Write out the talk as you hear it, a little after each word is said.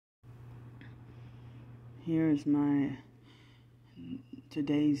Here's my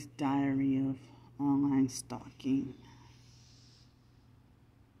today's diary of online stalking.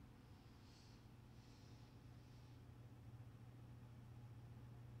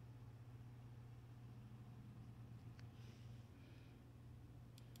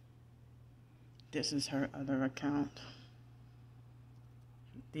 This is her other account.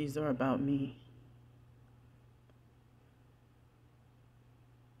 These are about me.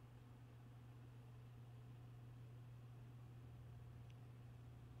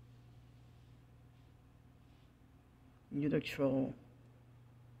 You're the troll.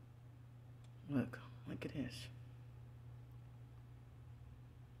 Look at this.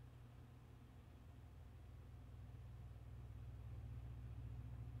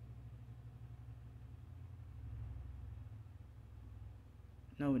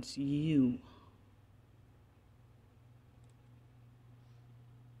 No, it's you.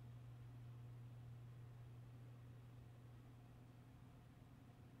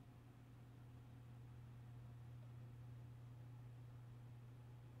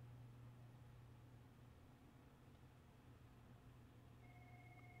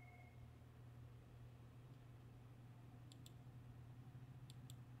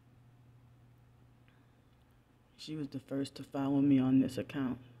 She was the first to follow me on this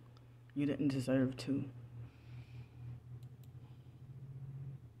account. You didn't deserve to.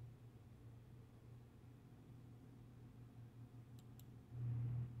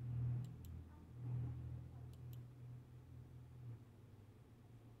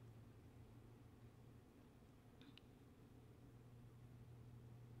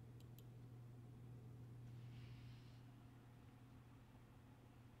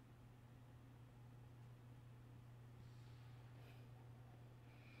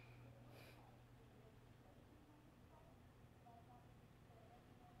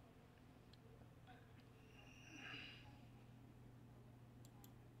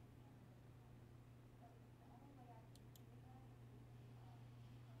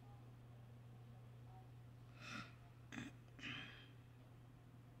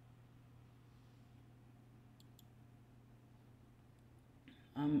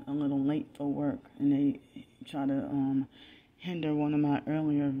 I'm a little late for work, and they try to hinder one of my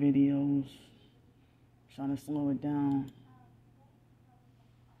earlier videos, trying to slow it down.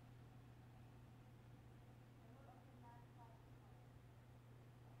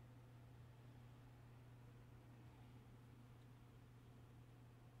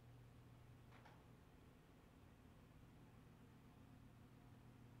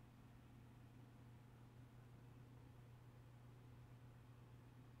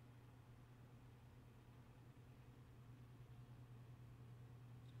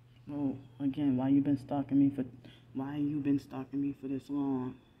 Oh, again, why you been stalking me for this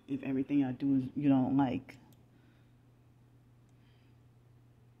long if everything I do is you don't like?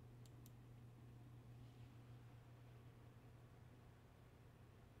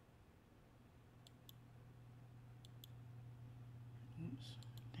 Oops.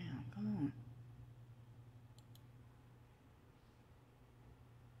 Damn, come on.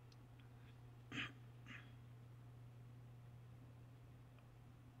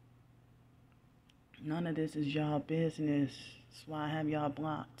 None of this is y'all business. That's why I have y'all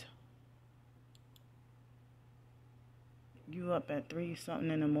blocked. You up at 3 something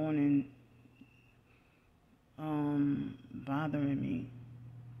in the morning, bothering me.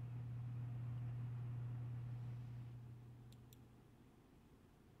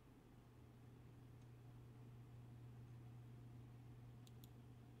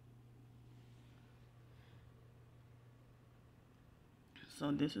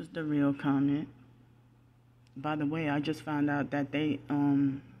 So this is the real comment. By the way, I just found out that they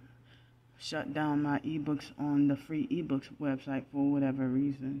shut down my ebooks on the free ebooks website for whatever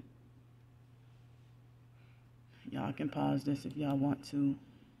reason. Y'all can pause this if y'all want to.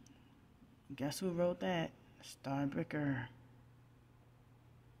 Guess who wrote that? Starbricker.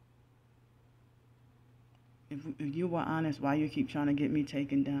 If you were honest, why you keep trying to get me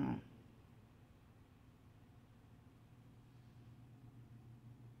taken down?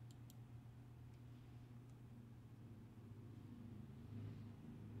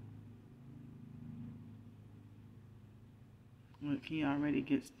 Look, he already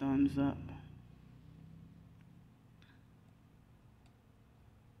gets thumbs up.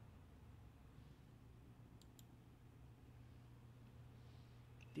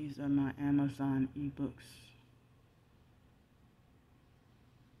 These are my Amazon ebooks.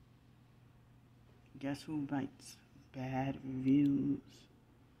 Guess who writes bad reviews?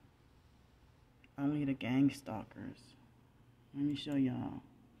 Only the gang stalkers. Let me show y'all.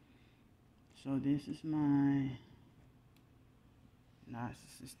 So this is my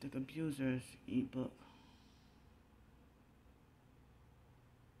Narcissistic Abusers ebook.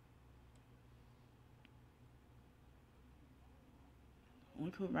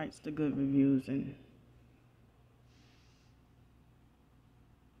 Look who writes the good reviews. And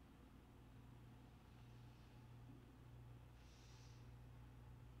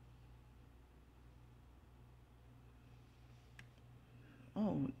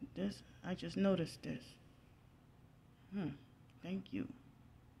oh, this, I just noticed this. Thank you.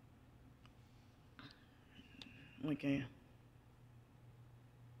 Okay.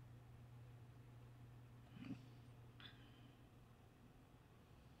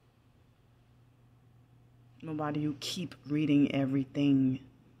 Nobody, you keep reading everything.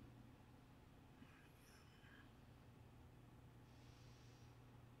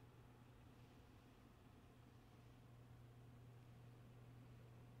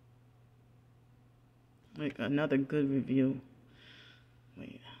 Like another good review.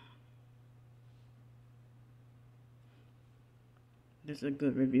 Wait. This is a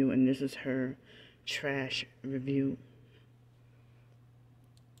good review, and this is her trash review.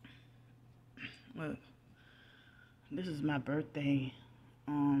 Look. This is my birthday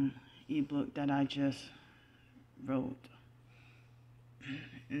ebook that I just wrote.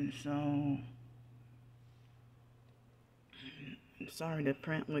 And so, I'm sorry the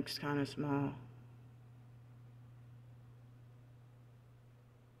print looks kind of small.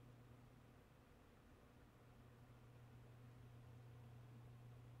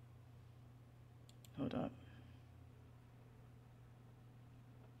 Hold up.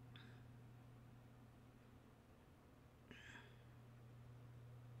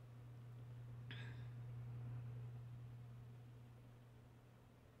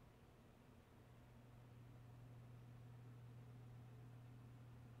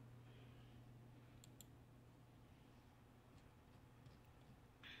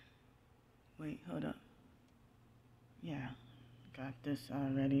 Wait, hold up. Yeah, got this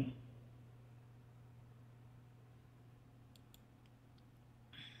already.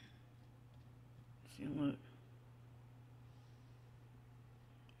 See, look.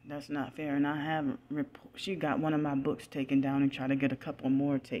 That's not fair. And I have she got one of my books taken down and tried to get a couple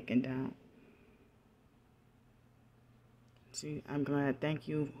more taken down. See, I'm glad. Thank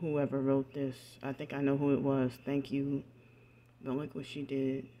you, whoever wrote this. I think I know who it was. Thank you. But look what she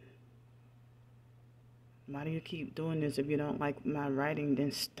did. Why do you keep doing this? If you don't like my writing,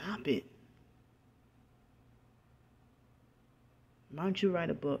 then stop it. Why don't you write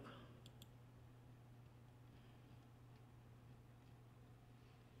a book?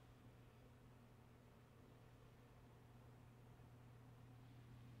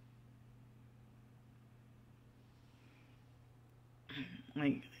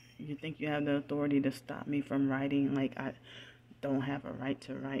 Like, you think you have the authority to stop me from writing? Like, I don't have a right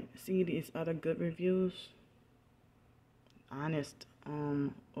to write. See these other good reviews? Honest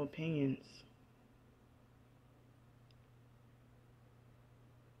opinions.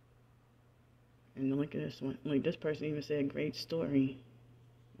 And look at this one. Like, this person even said great story.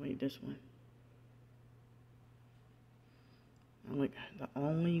 Wait, this one. And look, the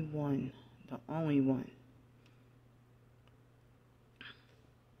only one.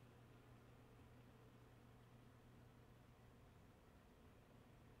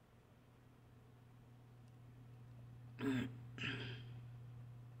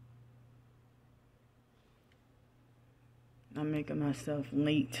 I'm making myself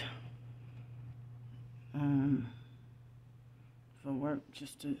late for work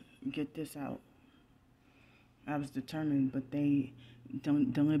just to get this out. I was determined, but they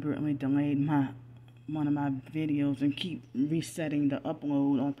deliberately delayed one of my videos and keep resetting the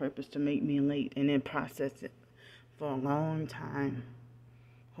upload on purpose to make me late, and then process it for a long time,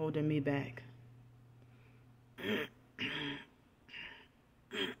 holding me back.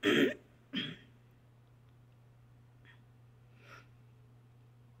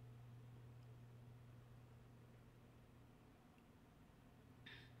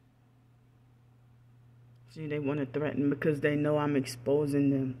 See, they want to threaten because they know I'm exposing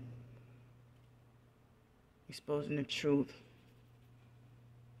them. Exposing the truth.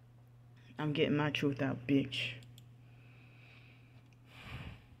 I'm getting my truth out, bitch.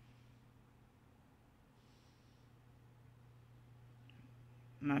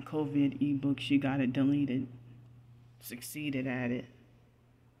 My COVID ebook, she got it deleted. Succeeded at it.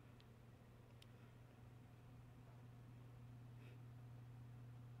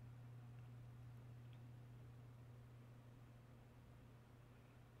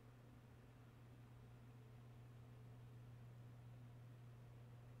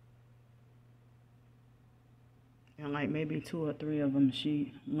 And like maybe 2 or 3 of them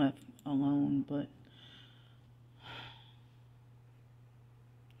she left alone, but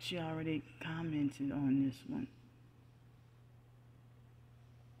she already commented on this one.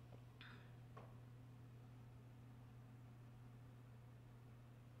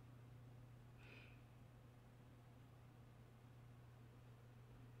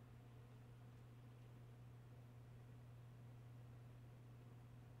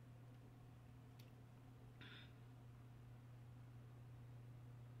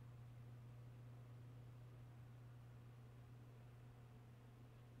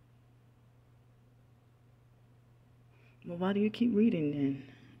 Well, why do you keep reading then?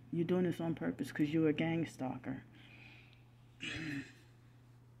 You're doing this on purpose because you're a gang stalker.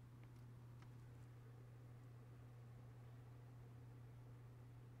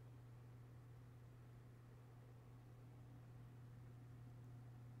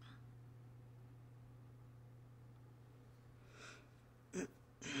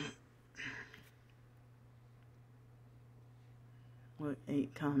 With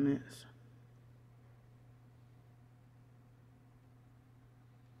 8 comments.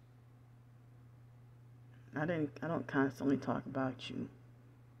 I don't constantly talk about you.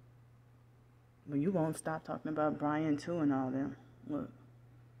 But you won't stop talking about Brian too and all them. Look.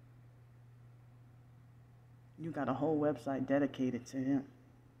 You got a whole website dedicated to him.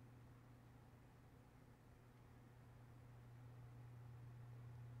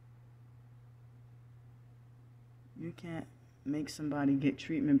 You can't make somebody get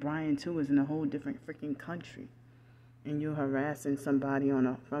treatment. Brian too is in a whole different freaking country. And you're harassing somebody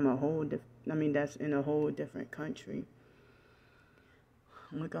that's in a whole different country.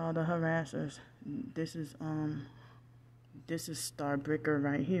 Look, all the harassers. This is Starbricker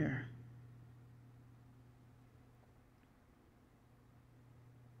right here.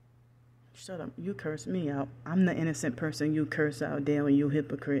 Shut up. You curse me out. I'm the innocent person you curse out daily, you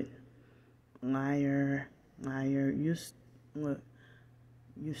hypocrite. Liar. You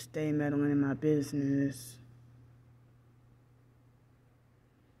stay meddling in my business.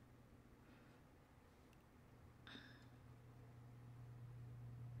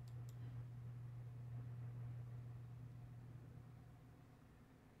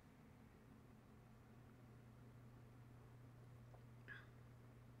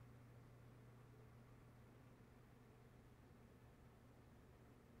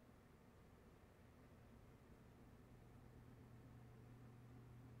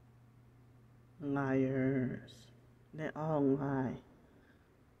 Liars. They all lie.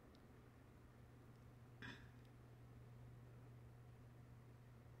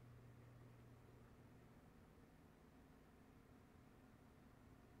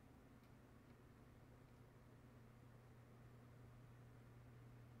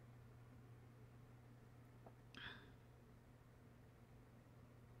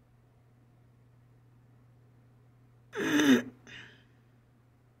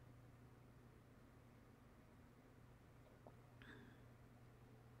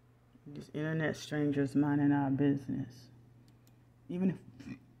 These internet strangers minding our business. Even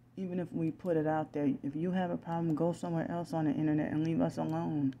if we put it out there, if you have a problem, go somewhere else on the internet and leave us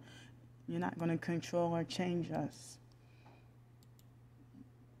alone. You're not going to control or change us.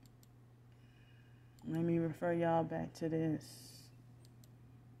 Let me refer y'all back to this.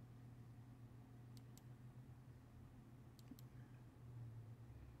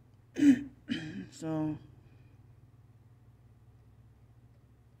 So